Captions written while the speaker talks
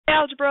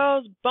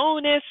Algebros,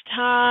 bonus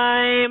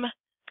time.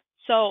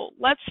 So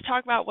let's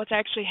talk about what's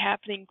actually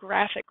happening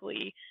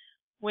graphically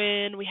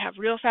when we have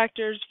real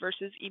factors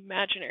versus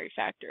imaginary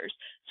factors.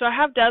 So I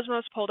have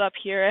Desmos pulled up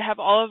here. I have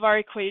all of our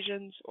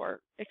equations or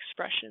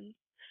expressions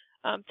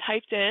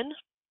typed in.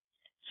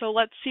 So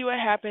let's see what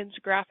happens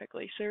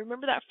graphically. So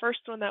remember that first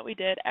one that we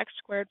did, x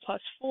squared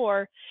plus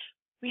 4,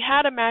 we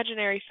had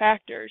imaginary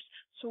factors.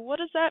 So what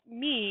does that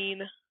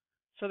mean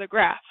for the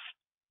graph?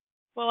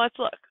 Well, let's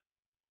look.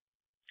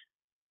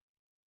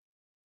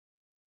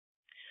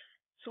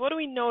 So what do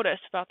we notice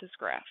about this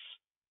graph?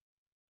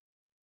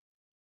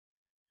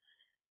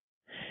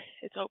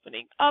 It's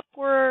opening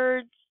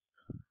upwards.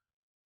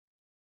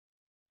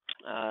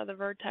 The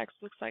vertex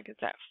looks like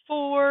it's at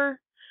 4,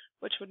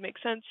 which would make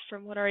sense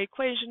from what our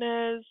equation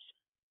is.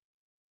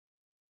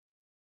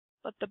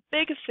 But the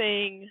big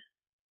thing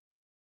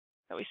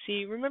that we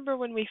see, remember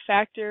when we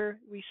factor,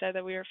 we said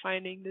that we were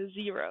finding the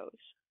zeros.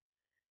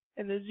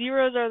 And the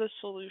zeros are the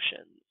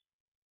solutions.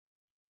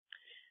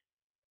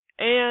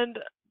 And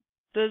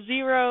the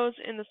zeros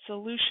in the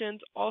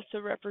solutions also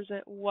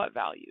represent what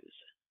values?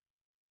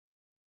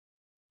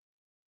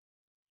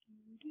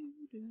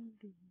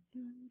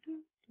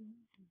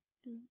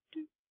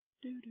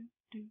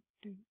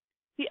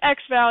 The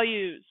x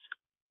values,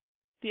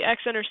 the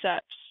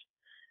x-intercepts.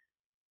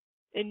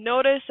 And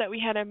notice that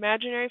we had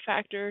imaginary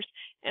factors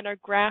and our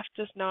graph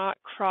does not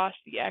cross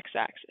the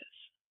x-axis.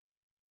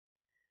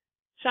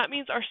 So that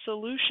means our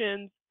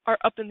solutions are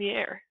up in the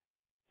air.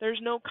 There's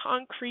no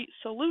concrete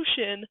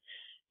solution,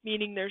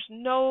 meaning there's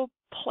no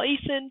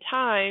place in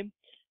time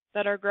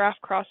that our graph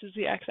crosses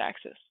the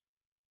x-axis.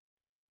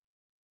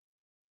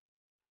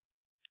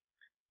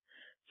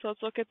 So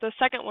let's look at the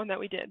second one that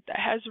we did that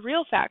has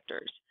real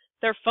factors.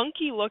 They're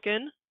funky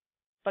looking,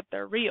 but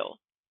they're real.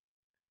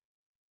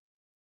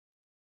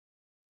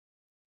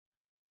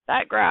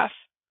 That graph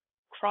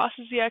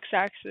crosses the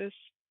x-axis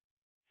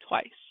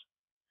twice,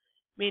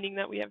 meaning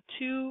that we have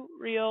two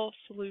real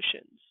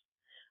solutions.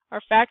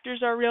 Our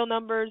factors are real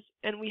numbers,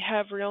 and we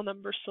have real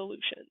number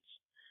solutions.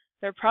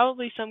 They're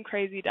probably some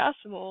crazy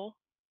decimal,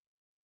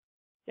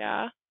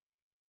 yeah,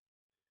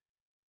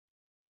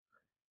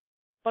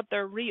 but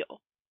they're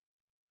real.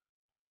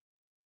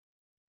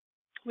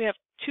 We have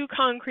two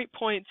concrete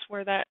points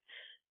where that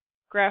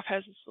graph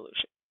has a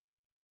solution.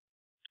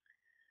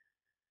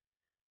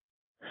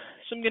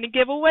 So I'm going to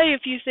give away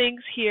a few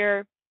things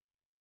here,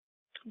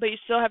 but you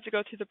still have to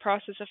go through the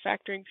process of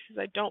factoring because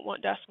I don't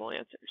want decimal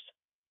answers.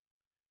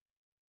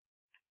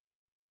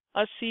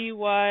 Let's see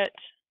what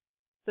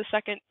the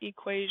second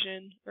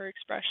equation or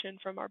expression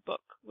from our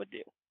book would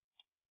do.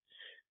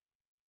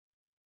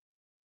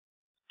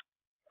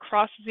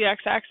 Crosses the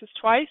x-axis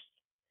twice.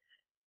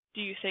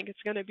 Do you think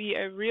it's going to be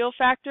a real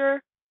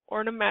factor or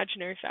an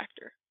imaginary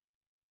factor?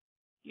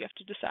 You have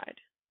to decide.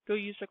 Go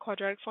use the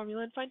quadratic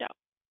formula and find out.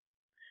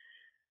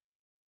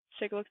 Let's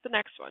take a look at the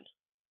next one.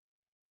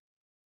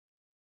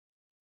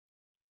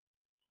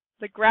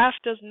 The graph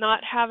does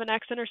not have an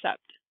x-intercept.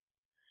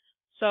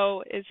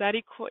 So is that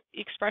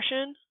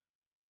expression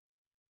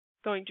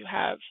going to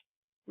have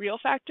real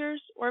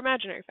factors or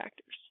imaginary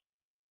factors?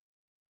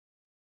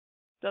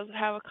 Does it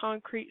have a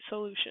concrete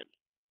solution?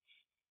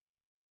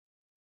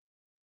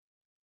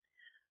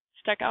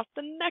 Let's check out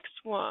the next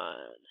one.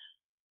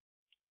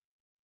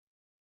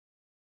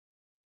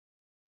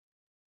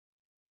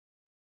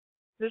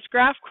 This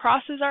graph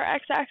crosses our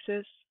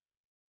x-axis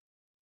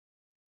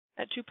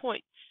at 2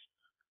 points.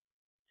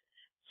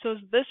 So is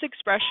this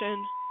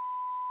expression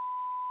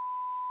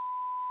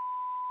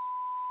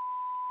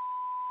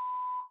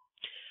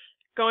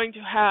going to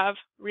have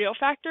real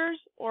factors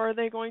or are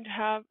they going to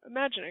have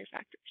imaginary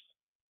factors?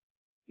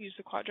 Use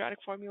the quadratic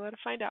formula to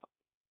find out.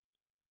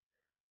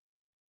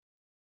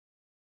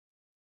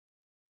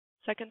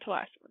 Second to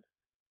last one.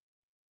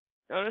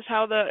 Notice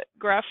how the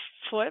graph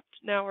flipped.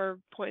 Now we're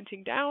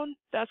pointing down.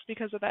 That's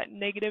because of that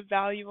negative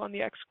value on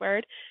the x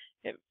squared.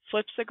 It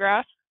flips the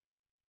graph.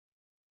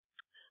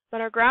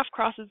 But our graph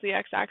crosses the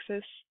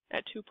x-axis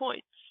at 2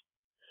 points.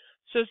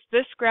 So is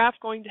this graph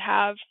going to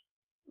have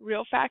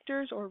real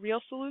factors or real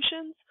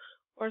solutions,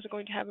 or is it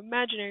going to have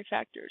imaginary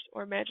factors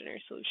or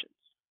imaginary solutions?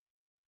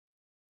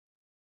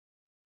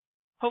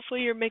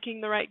 Hopefully you're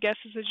making the right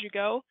guesses as you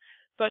go,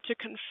 but to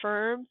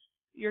confirm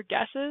your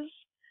guesses,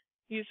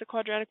 use the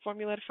quadratic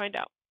formula to find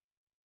out.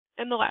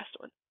 And the last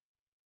one.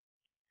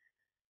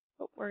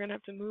 Oh, we're going to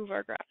have to move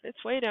our graph.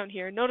 It's way down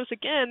here. Notice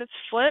again, it's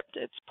flipped.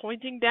 It's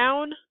pointing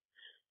down.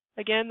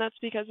 Again, that's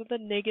because of the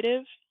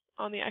negative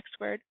on the x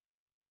squared.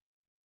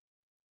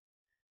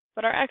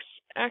 But our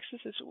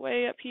x-axis is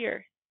way up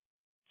here.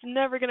 It's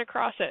never going to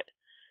cross it.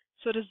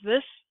 So does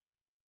this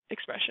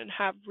expression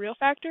have real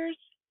factors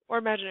or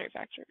imaginary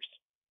factors?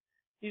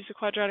 Use the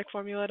quadratic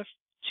formula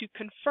to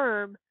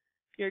confirm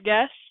your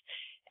guess.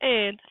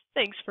 And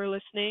thanks for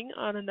listening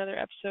on another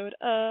episode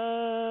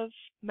of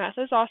Math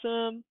is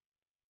Awesome.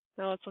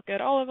 Now let's look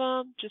at all of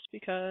them just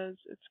because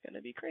it's going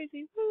to be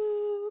crazy.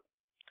 Woo!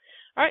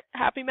 All right,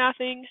 happy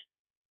mathing.